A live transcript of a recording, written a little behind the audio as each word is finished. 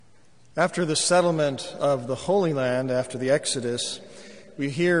After the settlement of the Holy Land, after the Exodus, we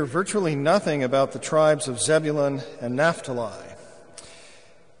hear virtually nothing about the tribes of Zebulun and Naphtali.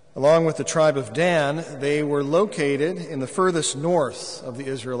 Along with the tribe of Dan, they were located in the furthest north of the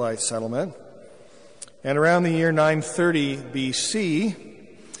Israelite settlement. And around the year 930 BC,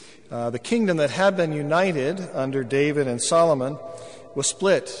 the kingdom that had been united under David and Solomon was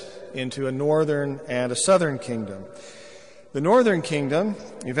split into a northern and a southern kingdom. The northern kingdom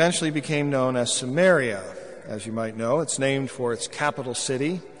eventually became known as Samaria. As you might know, it's named for its capital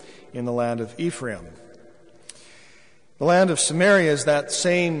city in the land of Ephraim. The land of Samaria is that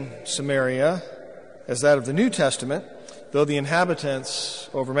same Samaria as that of the New Testament, though the inhabitants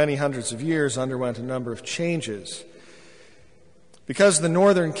over many hundreds of years underwent a number of changes. Because the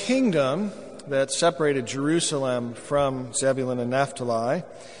northern kingdom that separated Jerusalem from Zebulun and Naphtali,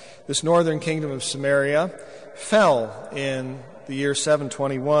 this northern kingdom of Samaria fell in the year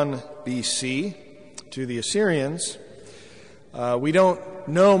 721 BC to the Assyrians. We don't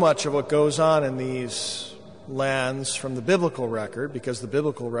know much of what goes on in these lands from the biblical record because the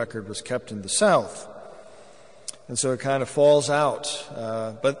biblical record was kept in the south. And so it kind of falls out.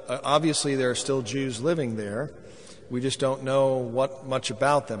 But obviously there are still Jews living there. We just don't know much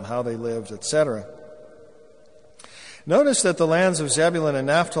about them, how they lived, etc. Notice that the lands of Zebulun and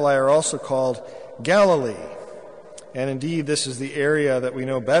Naphtali are also called Galilee. And indeed, this is the area that we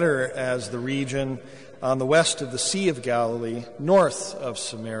know better as the region on the west of the Sea of Galilee, north of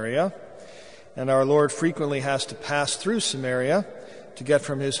Samaria. And our Lord frequently has to pass through Samaria to get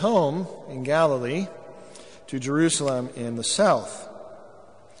from his home in Galilee to Jerusalem in the south.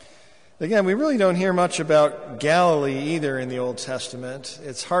 Again, we really don't hear much about Galilee either in the Old Testament.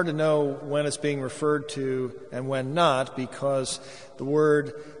 It's hard to know when it's being referred to and when not because the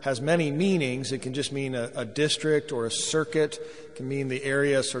word has many meanings. It can just mean a district or a circuit. It can mean the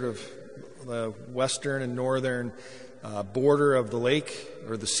area, sort of the western and northern border of the lake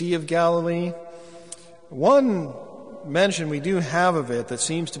or the Sea of Galilee. One mention we do have of it that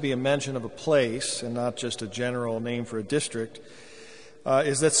seems to be a mention of a place and not just a general name for a district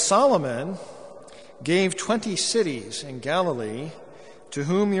is that Solomon gave 20 cities in Galilee. To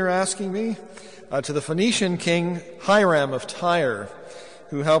whom, you're asking me? To the Phoenician king Hiram of Tyre,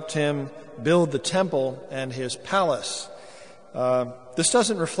 who helped him build the temple and his palace. This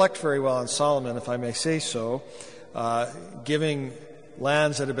doesn't reflect very well on Solomon, if I may say so, giving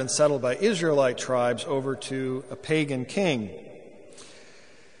lands that had been settled by Israelite tribes over to a pagan king.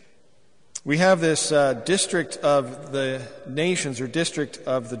 We have this district of the nations, or district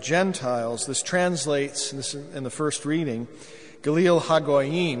of the Gentiles. This translates, in the first reading, Galil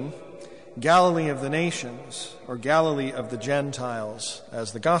HaGoyim, Galilee of the nations, or Galilee of the Gentiles,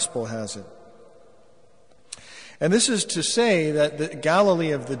 as the Gospel has it. And this is to say that the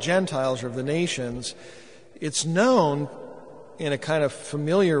Galilee of the Gentiles, or of the nations, it's known in a kind of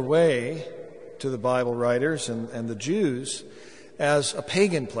familiar way to the Bible writers and the Jews as a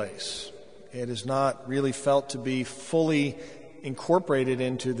pagan place. It is not really felt to be fully incorporated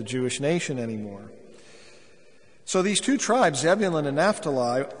into the Jewish nation anymore. So these two tribes, Zebulun and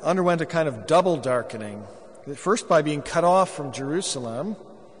Naphtali, underwent a kind of double darkening. First by being cut off from Jerusalem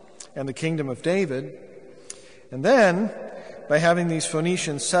and the kingdom of David, and then by having these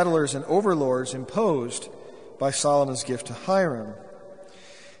Phoenician settlers and overlords imposed by Solomon's gift to Hiram.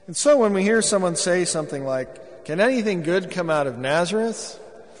 And so when we hear someone say something like, "Can anything good come out of Nazareth?"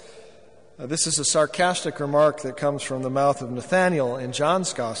 This is a sarcastic remark that comes from the mouth of Nathanael in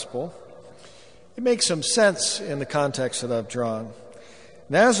John's Gospel. It makes some sense in the context that I've drawn.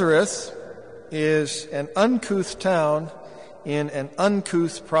 Nazareth is an uncouth town in an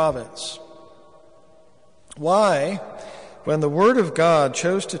uncouth province. Why, when the Word of God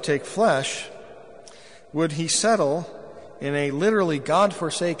chose to take flesh, would he settle in a literally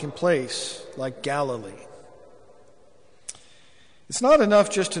God-forsaken place like Galilee? It's not enough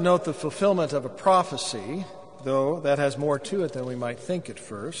just to note the fulfillment of a prophecy, though that has more to it than we might think at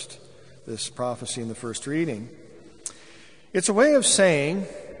first, this prophecy in the first reading. It's a way of saying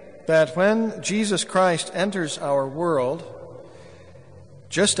that when Jesus Christ enters our world,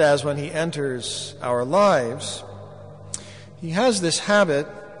 just as when he enters our lives, he has this habit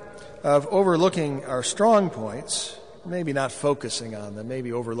of overlooking our strong points, maybe not focusing on them,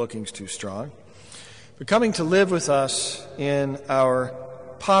 maybe overlooking's too strong, but coming to live with us in our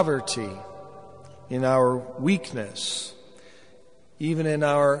poverty, in our weakness, even in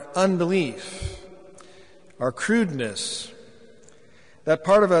our unbelief, our crudeness, that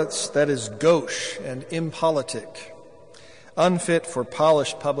part of us that is gauche and impolitic, unfit for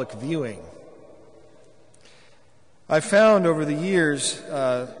polished public viewing. I've found over the years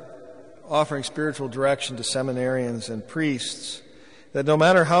offering spiritual direction to seminarians and priests, that no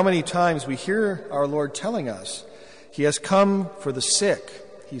matter how many times we hear our Lord telling us he has come for the sick,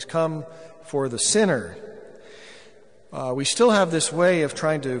 he's come for the sinner, we still have this way of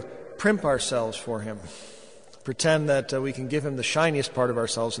trying to primp ourselves for him, pretend that we can give him the shiniest part of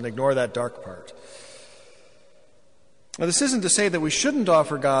ourselves and ignore that dark part. Now, this isn't to say that we shouldn't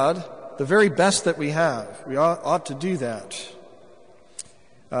offer God the very best that we have. We ought to do that.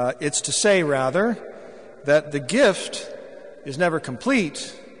 It's to say, rather, that the gift is never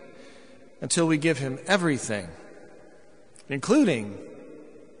complete until we give him everything, including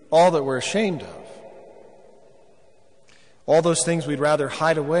all that we're ashamed of, all those things we'd rather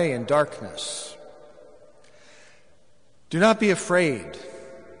hide away in darkness. Do not be afraid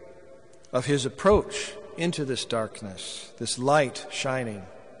of his approach into this darkness, this light shining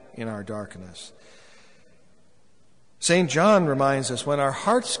in our darkness. St. John reminds us, when our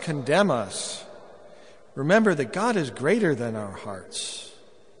hearts condemn us, remember that God is greater than our hearts.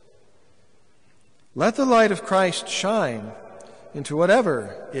 Let the light of Christ shine into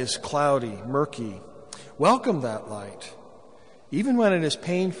whatever is cloudy, murky. Welcome that light, even when it is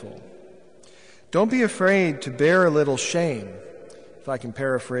painful. Don't be afraid to bear a little shame, if I can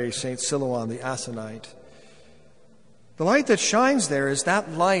paraphrase St. Silouan the Assanite. The light that shines there is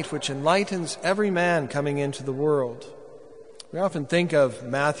that light which enlightens every man coming into the world. We often think of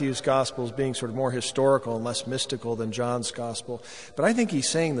Matthew's Gospel as being sort of more historical and less mystical than John's Gospel, but I think he's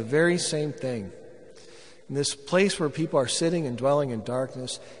saying the very same thing. In this place where people are sitting and dwelling in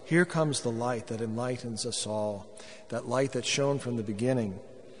darkness, here comes the light that enlightens us all, that light that shone from the beginning,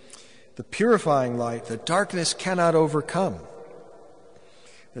 the purifying light that darkness cannot overcome,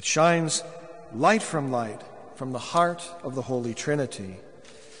 that shines light from the heart of the Holy Trinity.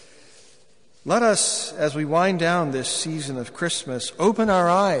 Let us, as we wind down this season of Christmas, open our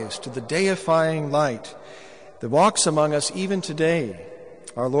eyes to the deifying light that walks among us even today,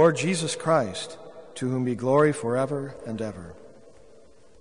 our Lord Jesus Christ, to whom be glory forever and ever.